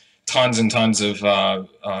there's tons and tons of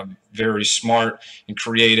very smart and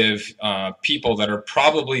creative people that are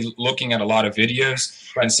probably looking at a lot of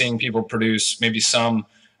videos and seeing people produce maybe some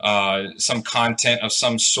content of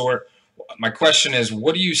some sort. My question is,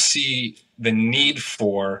 what do you see the need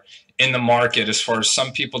for in the market as far as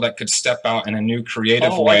some people that could step out in a new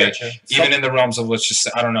creative way, even in the realms of, let's just say,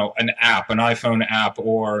 I don't know, an app, an iPhone app,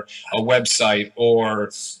 or a website, or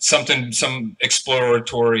something, some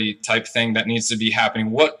exploratory type thing that needs to be happening?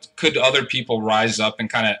 What could other people rise up and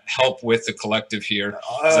kind of help with the collective here?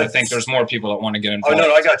 Because I think there's more people that want to get involved. Oh,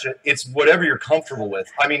 no, I got you. It's whatever you're comfortable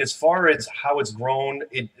with. I mean, as far as how it's grown,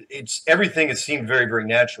 it's everything has seemed very, very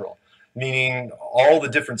natural. Meaning all the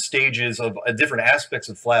different stages of different aspects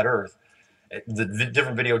of Flat Earth, the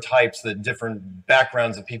different video types, the different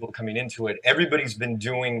backgrounds of people coming into it. Everybody's been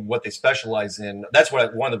doing what they specialize in. That's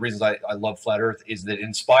what one of the reasons I love Flat Earth is that it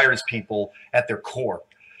inspires people at their core.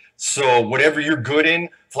 So whatever you're good in,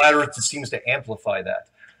 Flat Earth seems to amplify that.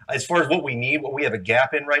 As far as what we need, what we have a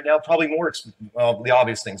gap in right now, probably more the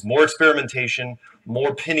obvious things, more experimentation,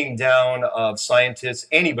 more pinning down of scientists,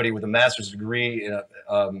 anybody with a master's degree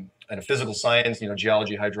in a physical science,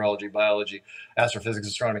 geology, hydrology, biology, astrophysics,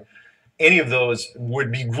 astronomy. Any of those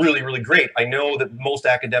would be really, really great. I know that most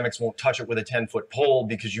academics won't touch it with a 10-foot pole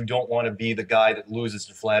because you don't want to be the guy that loses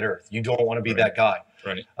to Flat Earth. You don't want to be that guy.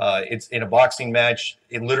 Right. It's in a boxing match.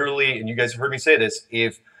 It literally, and you guys have heard me say this,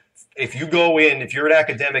 if you go in, if you're an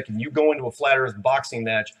academic and you go into a Flat Earth boxing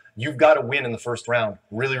match, you've got to win in the first round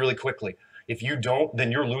really, really quickly. If you don't,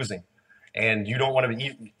 then you're losing. And you don't want to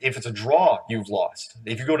be, if it's a draw, you've lost.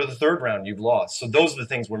 If you go to the third round, you've lost. So those are the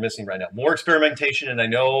things we're missing right now. More experimentation, and I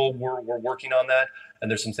know we're working on that. And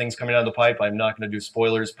there's some things coming down the pipe. I'm not going to do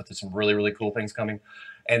spoilers, but there's some really, really cool things coming.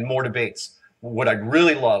 And more debates. What I'd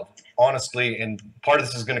really love, honestly, and part of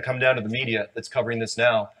this is going to come down to the media that's covering this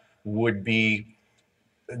now, would be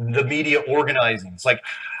the media organizing. It's like,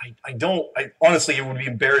 honestly, it would be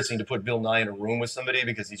embarrassing to put Bill Nye in a room with somebody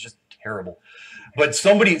because he's just terrible. But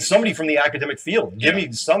somebody from the academic field, give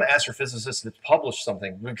me some astrophysicist that's published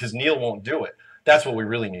something, because Neil won't do it. That's what we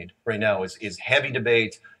really need right now is heavy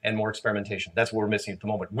debate and more experimentation. That's what we're missing at the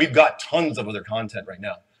moment. We've got tons of other content right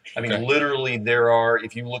now. I mean, literally there are,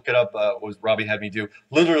 if you look it up, what Robbie had me do,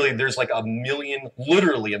 literally there's like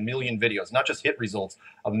literally a million videos, not just hit results,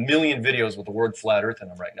 a million videos with the word Flat Earth in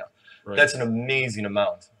them right now. Right. That's an amazing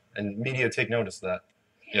amount. And media take notice of that.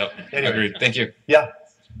 Yep, anyway. Agreed. Thank you. Yeah.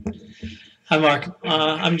 Hi, Mark.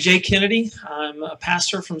 I'm Jay Kennedy. I'm a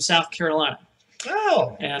pastor from South Carolina.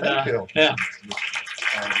 Oh, and, thank you. Yeah.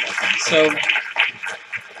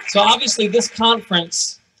 So obviously this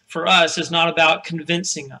conference for us is not about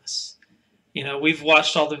convincing us. We've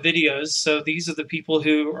watched all the videos, so these are the people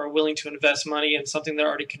who are willing to invest money in something they're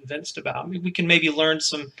already convinced about. I mean, we can maybe learn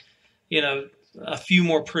some, a few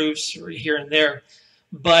more proofs here and there.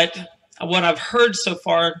 But what I've heard so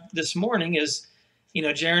far this morning is,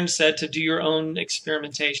 Jaron said to do your own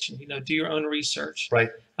experimentation, do your own research. Right.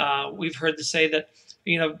 We've heard to say that,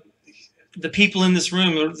 the people in this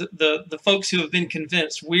room, or the folks who have been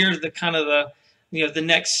convinced, we're the kind of the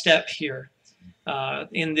next step here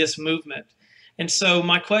in this movement. And so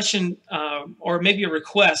my question, or maybe a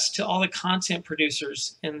request to all the content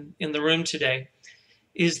producers in the room today,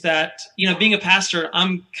 is that, being a pastor,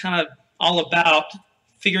 I'm kind of all about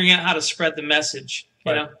figuring out how to spread the message,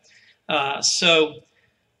 so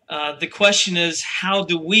the question is,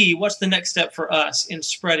 what's the next step for us in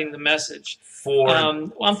spreading the message?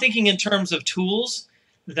 Well, I'm thinking in terms of tools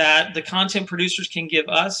that the content producers can give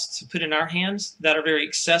us to put in our hands that are very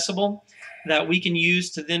accessible, that we can use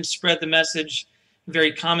to then spread the message in a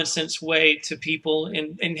very common sense way to people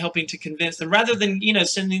and helping to convince them, rather than,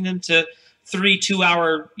 sending them to 3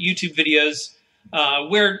 2-hour YouTube videos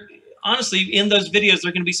where honestly in those videos there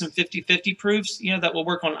are going to be some 50-50 proofs, that will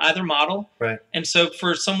work on either model. Right. And so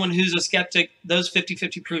for someone who's a skeptic, those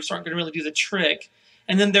 50-50 proofs aren't going to really do the trick.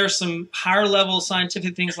 And then there's some higher level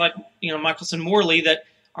scientific things like, Michelson Morley that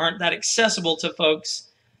aren't that accessible to folks.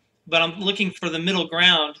 But I'm looking for the middle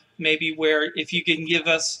ground, maybe, where if you can give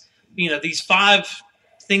us, these 5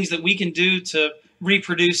 things that we can do to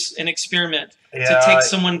reproduce an experiment, to take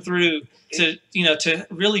someone through, to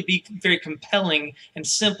really be very compelling and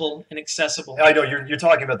simple and accessible. I know you're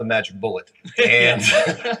talking about the magic bullet, and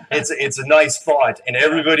it's a nice thought, and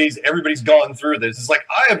everybody's gone through this. It's like,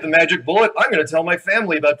 I have the magic bullet. I'm going to tell my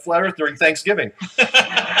family about flat Earth during Thanksgiving.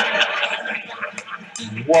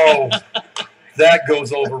 Whoa, that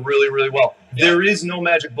goes over really, really well. There is no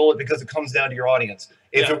magic bullet because it comes down to your audience.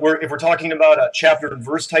 If we're talking about a chapter and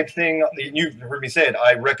verse type thing, you've heard me say it.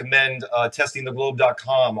 I recommend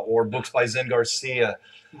testingtheglobe.com or books by Zen Garcia.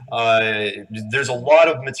 There's a lot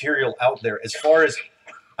of material out there. As far as,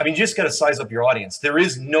 you just got to size up your audience. There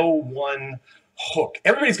is no one hook.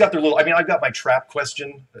 Everybody's got their little. I've got my trap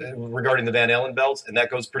question regarding the Van Allen belts, and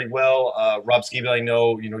that goes pretty well. Rob Skiba, I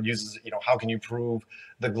know, uses, how can you prove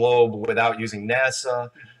the globe without using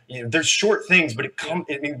NASA? There's short things, but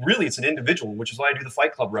really it's an individual, which is why I do the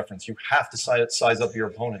Fight Club reference. You have to size up your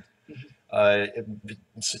opponent.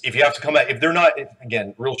 If you have to come at, if they're not,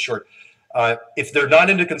 again, real short, if they're not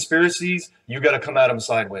into conspiracies, you got to come at them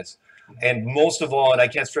sideways. And most of all, and I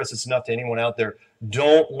can't stress this enough to anyone out there,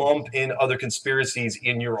 don't lump in other conspiracies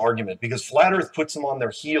in your argument, because Flat Earth puts them on their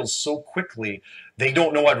heels so quickly, they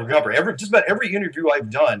don't know how to recover. Just about every interview I've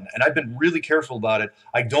done, and I've been really careful about it,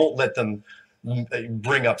 I don't let them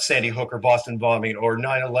bring up Sandy Hook or Boston bombing or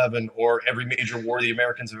 9/11 or every major war the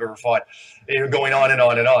Americans have ever fought, going on and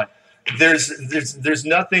on and on. There's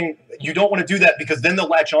nothing. You don't want to do that, because then they'll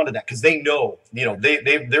latch onto that, because they know,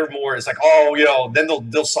 they're more. It's like, then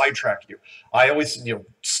they'll sidetrack you. I always,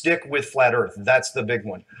 stick with flat Earth. That's the big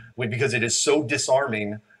one, because it is so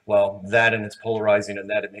disarming. Well, that, and it's polarizing, and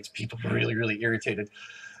that it makes people really, really irritated.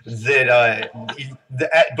 But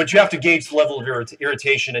you have to gauge the level of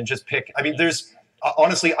irritation and just pick. There's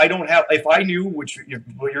honestly, I don't have. If I knew what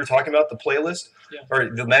you're talking about, the playlist or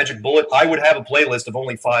the magic bullet, I would have a playlist of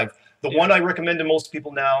only 5. The one I recommend to most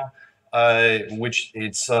people now, which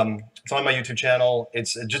it's on my YouTube channel.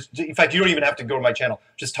 It's just, in fact, you don't even have to go to my channel.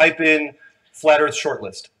 Just type in Flat Earth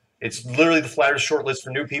Shortlist. It's literally the Flat Earth Shortlist for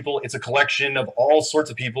new people. It's a collection of all sorts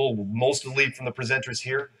of people, mostly from the presenters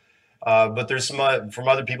here. But there's some from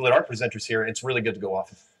other people that aren't presenters here. It's really good to go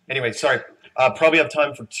off of. Anyway, sorry. Probably have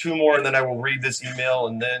time for 2 more, and then I will read this email,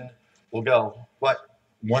 and then we'll go. What?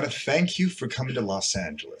 Want to thank you for coming to Los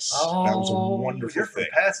Angeles. That was a wonderful thing.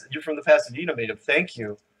 You're from the Pasadena native. Thank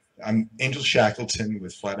you. I'm Angel Shackleton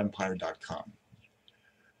with FlatEmpire.com.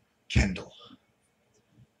 Kendall,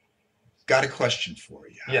 got a question for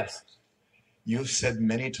you. Yes. You've said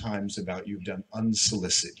many times about you've done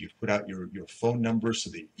unsolicited. You've put out your phone number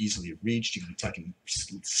so they're easily reached. You can be taken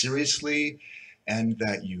seriously, and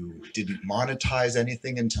that you didn't monetize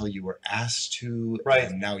anything until you were asked to. Right.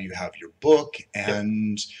 And now you have your book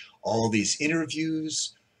and all these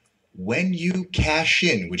interviews. When you cash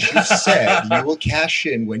in, which you said you will cash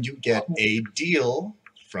in when you get a deal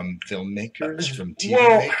from filmmakers, from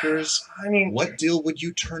TV makers, what deal would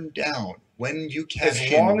you turn down? When you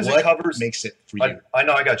cash in, what makes it for you? I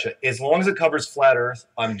know, I got you. As long as it covers flat Earth,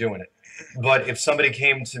 I'm doing it. But if somebody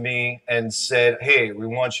came to me and said, hey, we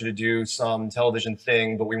want you to do some television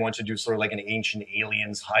thing, but we want you to do sort of like an Ancient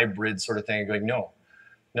Aliens hybrid sort of thing, I'd be like, no,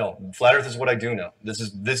 flat Earth is what I do now. This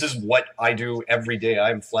is what I do every day.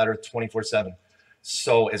 I'm flat Earth 24/7.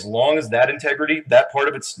 So as long as that integrity, that part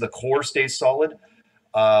of it's the core stays solid,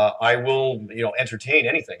 I will, entertain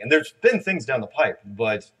anything. And there's been things down the pipe,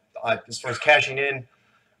 but as far as cashing in,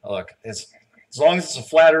 look, as long as it's a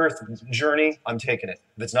flat Earth journey, I'm taking it.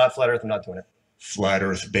 If it's not flat Earth, I'm not doing it. Flat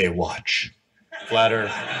Earth Baywatch. Flat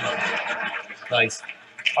Earth. Nice.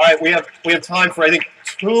 All right, we have time for I think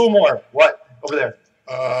 2 more. What over there?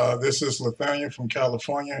 This is Nathaniel from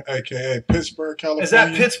California, aka Pittsburgh, California. Is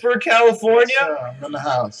that Pittsburgh, California? Yes, sir. I'm in the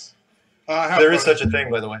house. There is such a thing,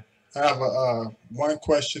 by the way. I have one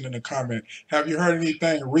question and a comment. Have you heard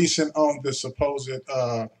anything recent on the supposed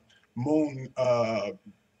moon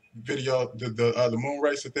video, the moon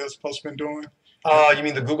race that they're supposed to be doing? You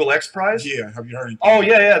mean the Google X Prize? Yeah. Have you heard anything? Oh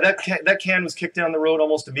yeah. That can was kicked down the road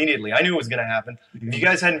almost immediately. I knew it was going to happen. If you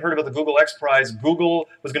guys hadn't heard about the Google X Prize, Google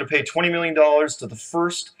was going to pay $20 million to the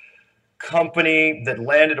first company that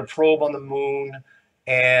landed a probe on the moon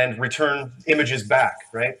and return images back,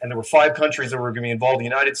 right? And there were 5 countries that were going to be involved: the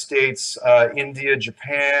United States, India,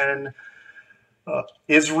 Japan,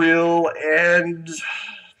 Israel, and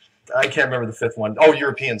I can't remember the 5th one. Oh,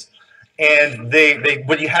 Europeans. And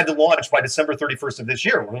but you had to launch by December 31st of this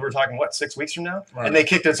year. We were talking, what, 6 weeks from now? Right. And they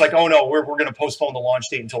kicked it. It's like, oh no, we're going to postpone the launch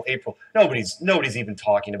date until April. Nobody's even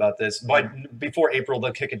talking about this. But before April,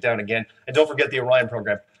 they'll kick it down again. And don't forget the Orion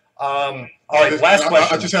program. All right, last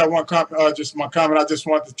question. I just have one comment. Just my comment. I just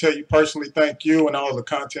wanted to tell you personally, thank you and all the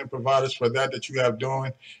content providers for that you have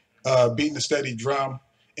doing, beating the steady drum.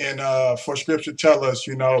 And for Scripture tell us,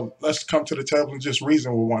 let's come to the table and just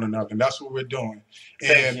reason with one another. And that's what we're doing.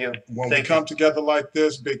 Thank you. When we come together like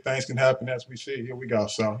this, big things can happen as we see. Here we go.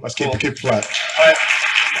 So let's keep it flat. All right.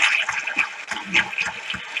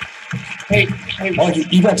 Hey, Mark,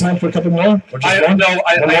 you got time for a couple more? I've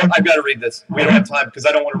got to read this. We don't have time because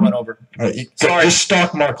I don't want to run over. Sorry. Just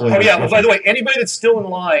stalk Mark later. Oh yeah. Well, by the way, anybody that's still in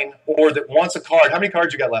line or that wants a card, how many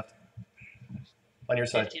cards you got left on your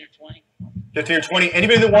side? 15 or 20. 15 or 20.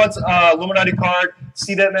 Anybody that wants Illuminati card,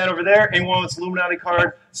 see that man over there. Anyone wants Illuminati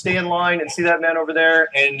card, stay in line and see that man over there,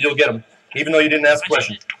 and you'll get them, even though you didn't ask a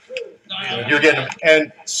question. You're getting them.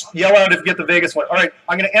 And yell out if you get the Vegas one. All right,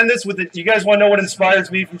 I'm going to end this with it. You guys want to know what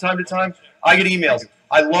inspires me from time to time? I get emails.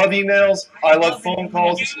 I love emails. I love phone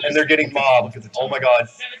calls, and they're getting mobbed. Oh, my God.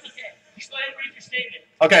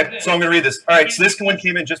 Okay, so I'm going to read this. All right, so this one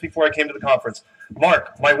came in just before I came to the conference.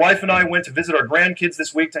 Mark, my wife and I went to visit our grandkids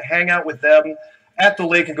this week to hang out with them at the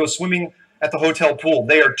lake and go swimming at the hotel pool.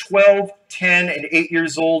 They are 12, 10, and 8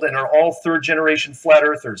 years old and are all third-generation flat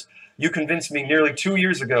earthers. You convinced me nearly 2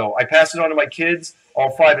 years ago. I passed it on to my kids,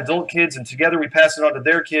 all 5 adult kids, and together we passed it on to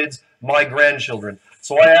their kids, my grandchildren.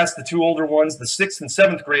 So I asked the 2 older ones, the 6th and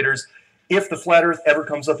 7th graders, if the flat earth ever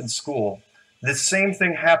comes up in school. This same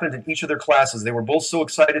thing happened in each of their classes. They were both so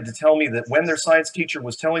excited to tell me that when their science teacher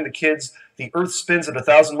was telling the kids the earth spins at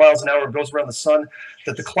 1,000 miles an hour and goes around the sun,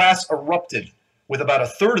 that the class erupted, with about a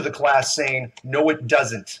third of the class saying, no, it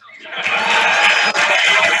doesn't.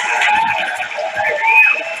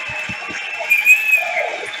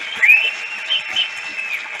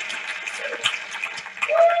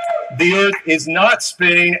 The earth is not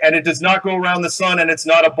spinning, and it does not go around the sun, and it's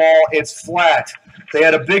not a ball, it's flat. They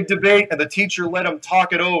had a big debate, and the teacher let them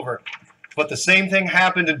talk it over. But the same thing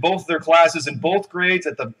happened in both their classes in both grades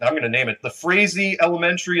at the, I'm going to name it, the Frazee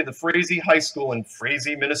Elementary and the Frazee High School in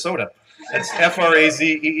Frazee, Minnesota. That's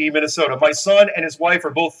F-R-A-Z-E-E, Minnesota. My son and his wife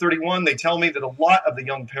are both 31. They tell me that a lot of the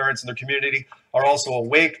young parents in their community are also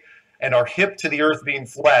awake and are hip to the earth being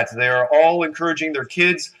flat. They are all encouraging their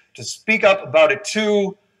kids to speak up about it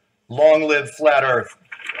too. Long live flat earth.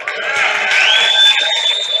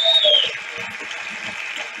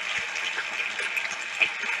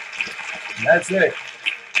 That's it.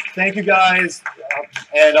 Thank you guys.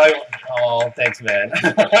 And thanks, man.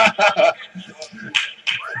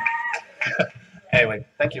 Anyway,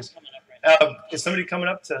 thank you. Is somebody coming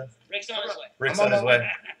up to? Rick's on his way. Rick's on his way.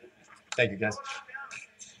 Thank you, guys.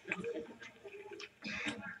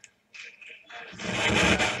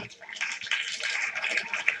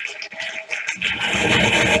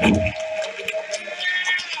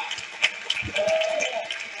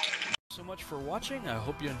 So much for watching. I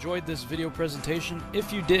hope you enjoyed this video presentation.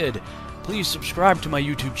 If you did, please subscribe to my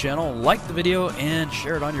YouTube channel, like the video, and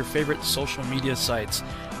share it on your favorite social media sites.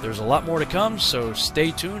 There's a lot more to come, so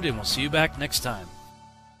stay tuned and we'll see you back next time.